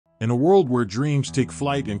In a world where dreams take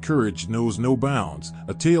flight and courage knows no bounds,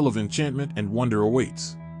 a tale of enchantment and wonder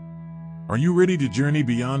awaits. Are you ready to journey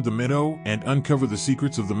beyond the meadow and uncover the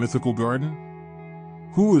secrets of the mythical garden?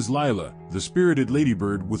 Who is Lila, the spirited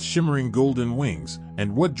ladybird with shimmering golden wings,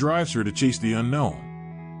 and what drives her to chase the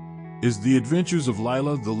unknown? Is The Adventures of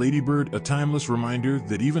Lila the Ladybird a timeless reminder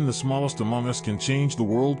that even the smallest among us can change the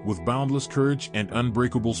world with boundless courage and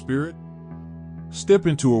unbreakable spirit? Step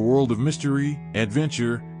into a world of mystery,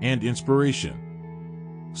 adventure, and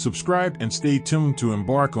inspiration. Subscribe and stay tuned to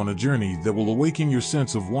embark on a journey that will awaken your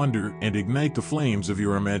sense of wonder and ignite the flames of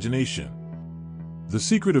your imagination. The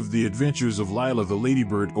secret of The Adventures of Lila the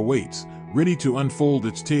Ladybird awaits, ready to unfold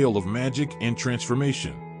its tale of magic and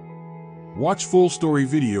transformation. Watch full story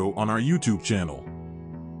video on our YouTube channel.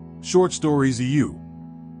 Short Stories EU.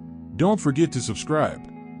 Don't forget to subscribe.